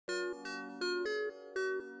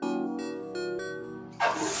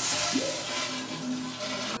Yo,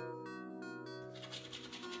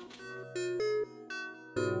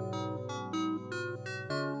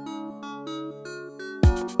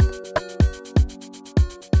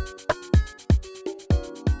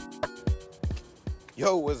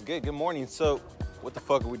 what's good? Good morning. So, what the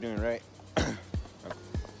fuck are we doing, right?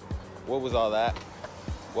 What was all that?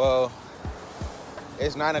 Well,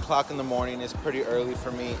 it's 9 o'clock in the morning. It's pretty early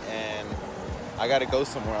for me, and I gotta go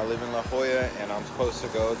somewhere. I live in La Jolla, and I'm supposed to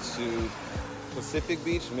go to Pacific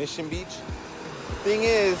Beach, Mission Beach. The thing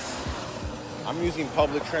is, I'm using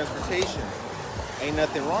public transportation. Ain't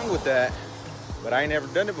nothing wrong with that, but I ain't never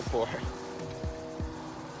done it before.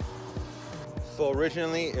 So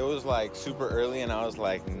originally it was like super early and I was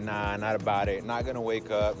like, nah, not about it. Not gonna wake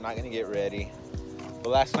up, not gonna get ready. But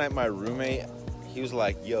last night my roommate, he was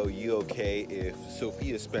like, yo, you okay if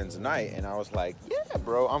Sophia spends the night? And I was like, yeah,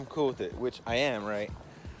 bro, I'm cool with it, which I am, right?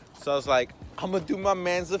 So I was like, I'm gonna do my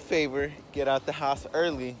mans a favor, get out the house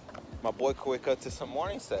early. My boy could wake up to some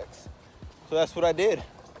morning sex. So that's what I did.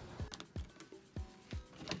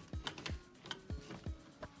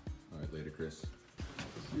 All right, later, Chris.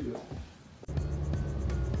 See ya.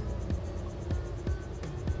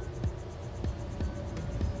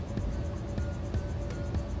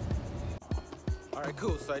 All right,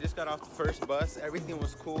 cool. So I just got off the first bus. Everything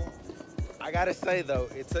was cool. I gotta say though,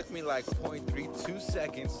 it took me like 0.32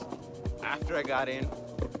 seconds after I got in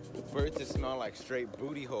for it to smell like straight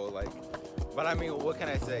booty hole. Like, but I mean, what can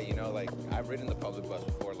I say? You know, like I've ridden the public bus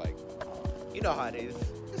before. Like, you know how it is.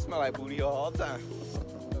 It smells like booty hole all the time.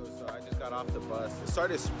 So I just got off the bus. It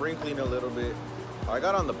started sprinkling a little bit. I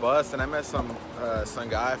got on the bus and I met some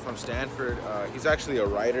guy from Stanford. He's actually a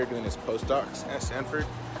writer doing his postdocs at Stanford.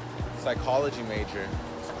 Psychology major.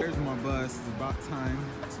 Here's my bus. It's about time.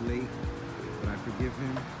 It's late, but I forgive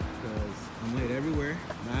him because I'm late everywhere,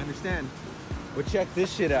 and I understand. But check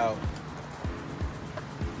this shit out.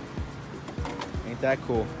 Ain't that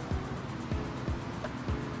cool?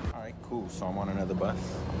 All right, cool. So I'm on another bus.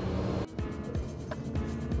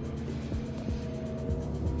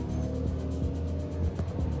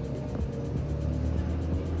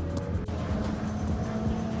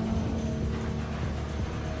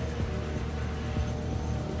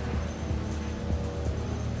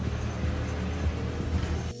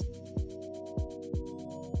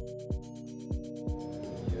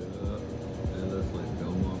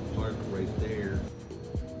 Belmont Park right there.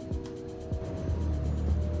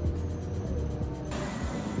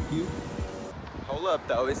 You? Hold up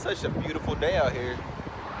though, it's such a beautiful day out here.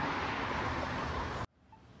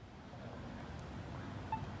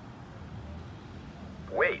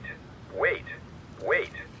 Wait, wait,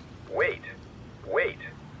 wait, wait, wait,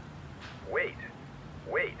 wait,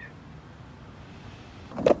 wait.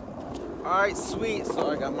 All right, sweet.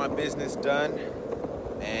 So I got my business done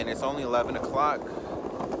and it's only 11 o'clock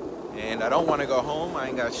and I don't want to go home. I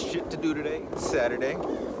ain't got shit to do today. It's Saturday.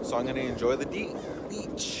 So I'm gonna enjoy the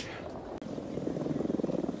beach.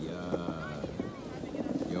 Yeah.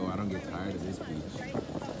 Yo, I don't get tired of this beach.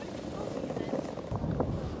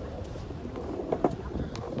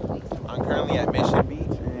 I'm currently at Mission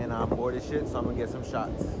Beach and I'm bored as shit, so I'm gonna get some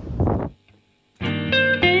shots.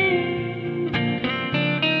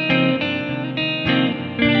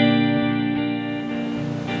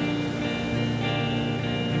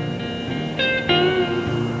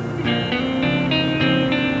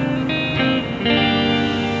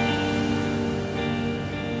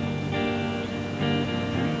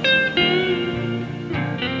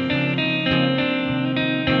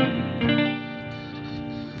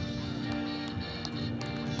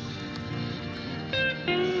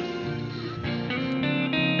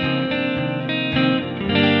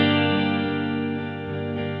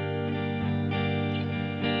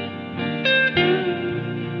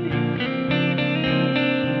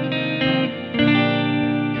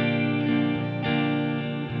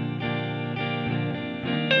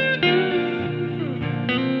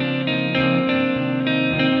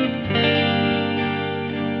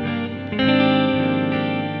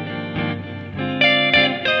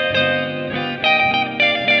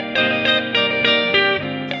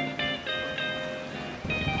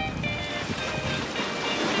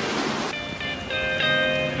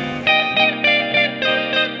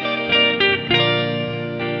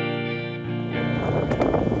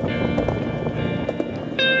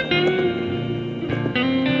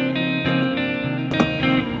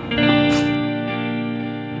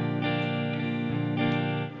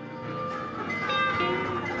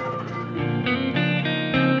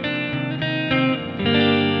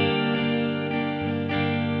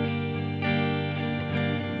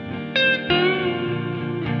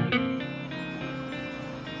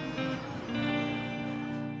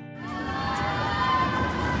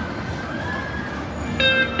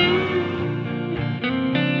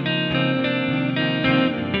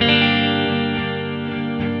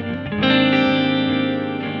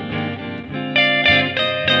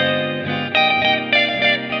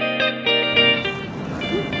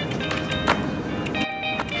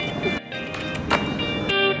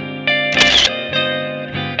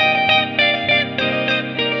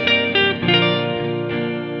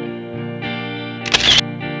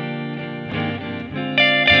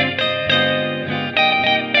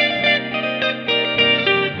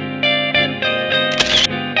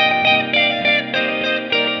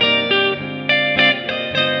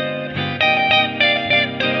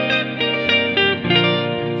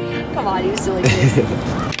 Alright,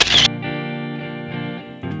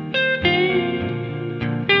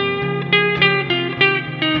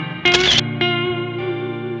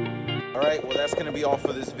 well that's gonna be all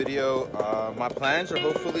for this video. My plans are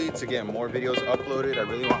hopefully to get more videos uploaded. I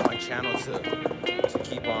really want my channel to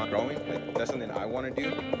keep on growing. Like, that's something I want to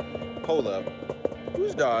do. Hold up.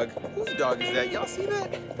 Whose dog is that? Y'all see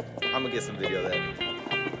that? I'm gonna get some video of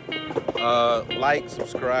that. Like,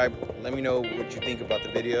 subscribe, let me know what you think about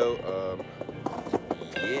the video.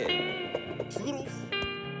 Yeah. Toodles.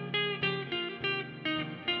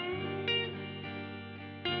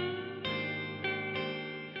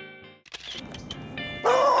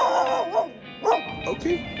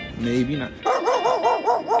 Okay, maybe not.